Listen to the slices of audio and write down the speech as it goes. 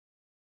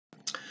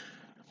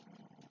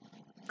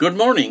Good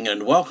morning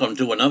and welcome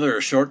to another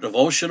short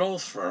devotional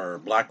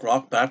for Black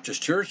Rock Baptist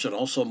Church and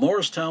also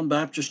Morristown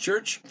Baptist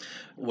Church.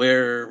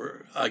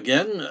 We're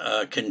again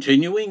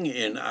continuing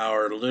in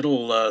our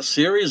little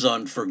series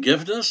on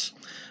forgiveness,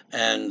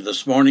 and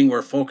this morning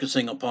we're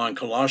focusing upon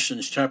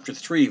Colossians chapter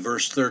 3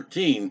 verse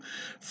 13.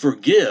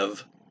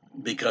 Forgive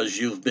because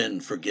you've been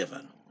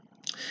forgiven.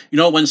 You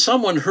know, when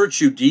someone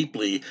hurts you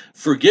deeply,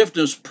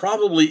 forgiveness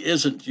probably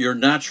isn't your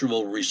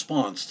natural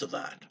response to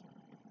that.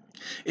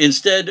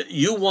 Instead,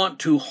 you want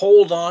to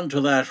hold on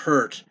to that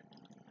hurt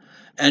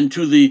and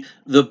to the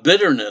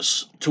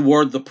bitterness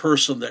toward the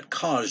person that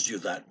caused you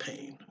that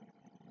pain.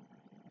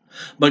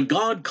 But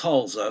God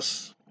calls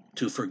us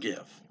to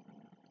forgive,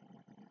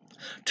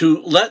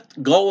 to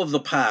let go of the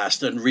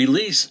past and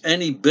release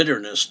any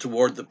bitterness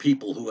toward the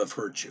people who have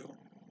hurt you.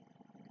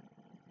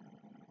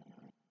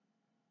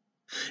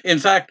 In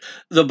fact,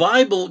 the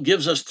Bible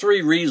gives us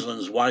 3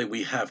 reasons why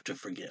we have to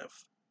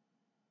forgive.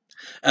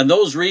 And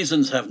those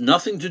reasons have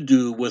nothing to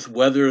do with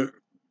whether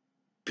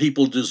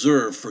people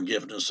deserve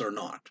forgiveness or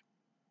not.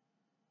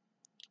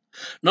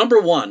 Number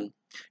 1,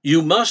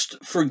 you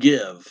must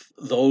forgive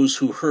those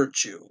who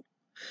hurt you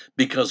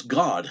because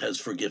God has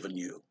forgiven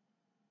you.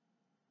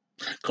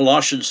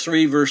 Colossians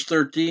 3 verse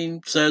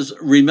 13 says,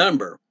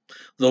 "Remember,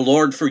 the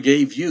Lord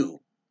forgave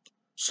you,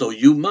 so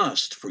you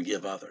must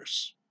forgive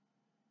others."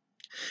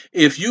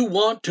 If you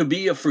want to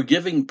be a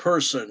forgiving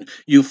person,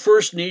 you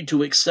first need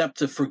to accept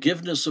the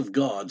forgiveness of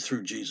God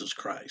through Jesus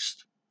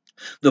Christ.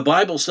 The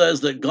Bible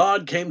says that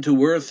God came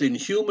to earth in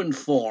human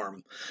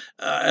form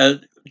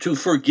to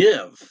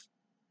forgive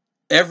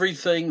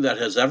everything that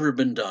has ever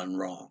been done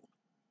wrong.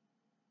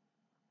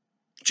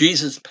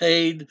 Jesus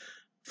paid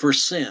for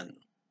sin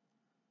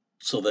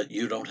so that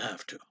you don't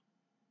have to.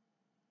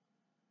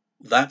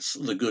 That's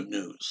the good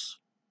news.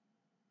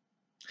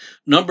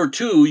 Number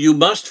 2, you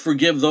must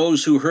forgive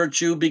those who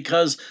hurt you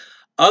because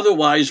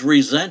otherwise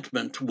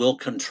resentment will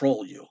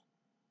control you.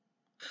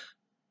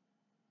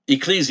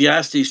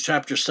 Ecclesiastes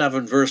chapter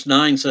 7 verse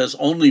 9 says,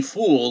 "Only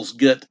fools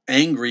get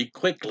angry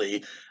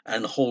quickly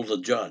and hold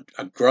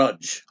a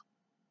grudge."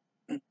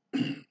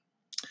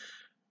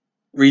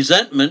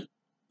 Resentment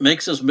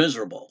makes us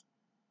miserable,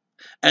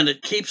 and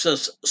it keeps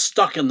us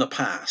stuck in the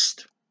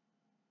past.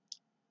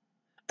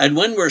 And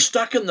when we're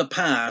stuck in the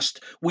past,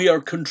 we are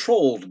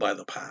controlled by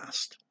the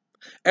past.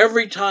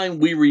 Every time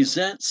we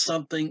resent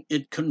something,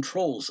 it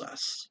controls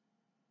us.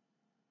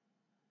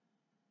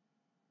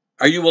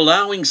 Are you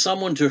allowing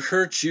someone to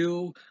hurt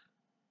you?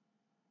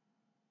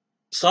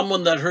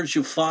 Someone that hurt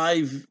you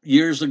 5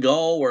 years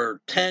ago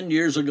or 10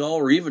 years ago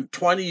or even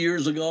 20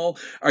 years ago?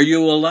 Are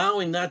you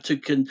allowing that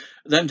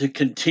them to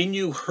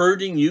continue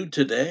hurting you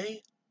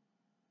today?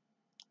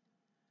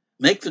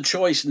 Make the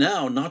choice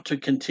now not to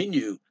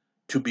continue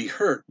to be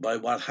hurt by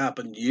what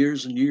happened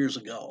years and years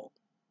ago.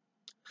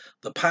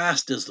 The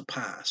past is the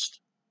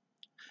past.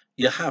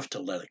 You have to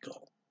let it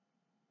go.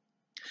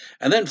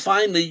 And then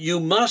finally, you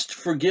must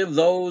forgive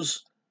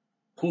those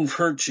who've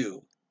hurt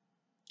you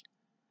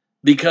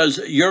because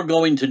you're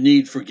going to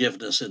need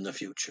forgiveness in the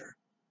future.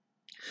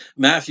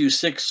 Matthew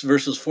 6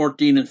 verses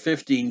 14 and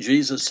 15,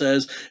 Jesus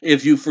says,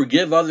 "If you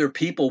forgive other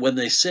people when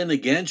they sin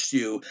against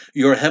you,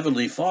 your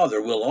heavenly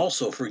Father will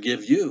also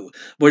forgive you.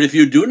 But if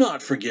you do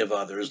not forgive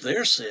others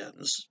their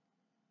sins,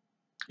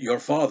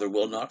 your Father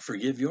will not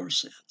forgive your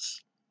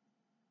sins."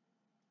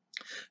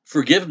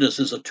 Forgiveness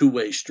is a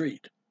two-way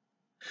street.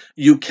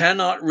 You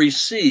cannot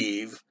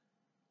receive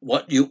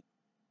what you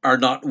are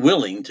not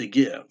willing to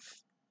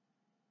give.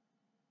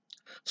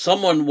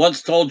 Someone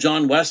once told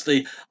John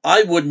Wesley,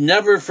 "I would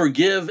never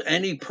forgive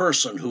any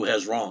person who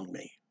has wronged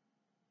me."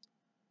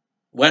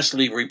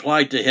 Wesley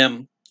replied to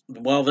him,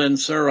 "Well then,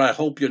 sir, I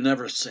hope you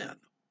never sin."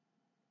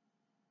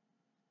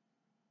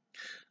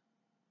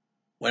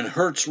 When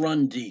hurts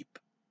run deep,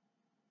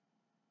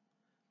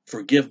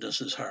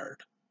 forgiveness is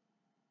hard.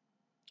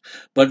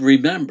 But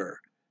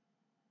remember,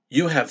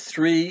 you have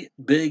 3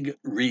 big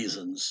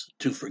reasons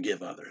to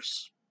forgive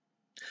others.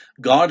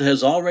 God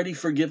has already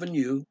forgiven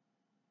you.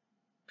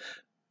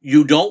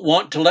 You don't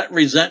want to let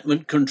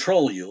resentment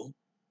control you.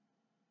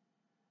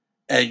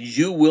 And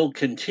you will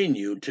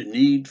continue to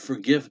need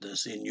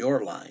forgiveness in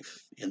your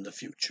life in the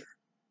future.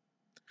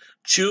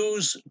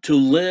 Choose to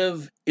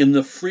live in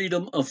the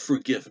freedom of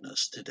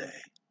forgiveness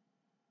today.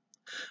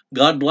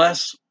 God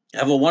bless.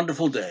 Have a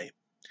wonderful day.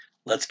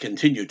 Let's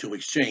continue to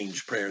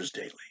exchange prayers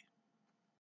daily.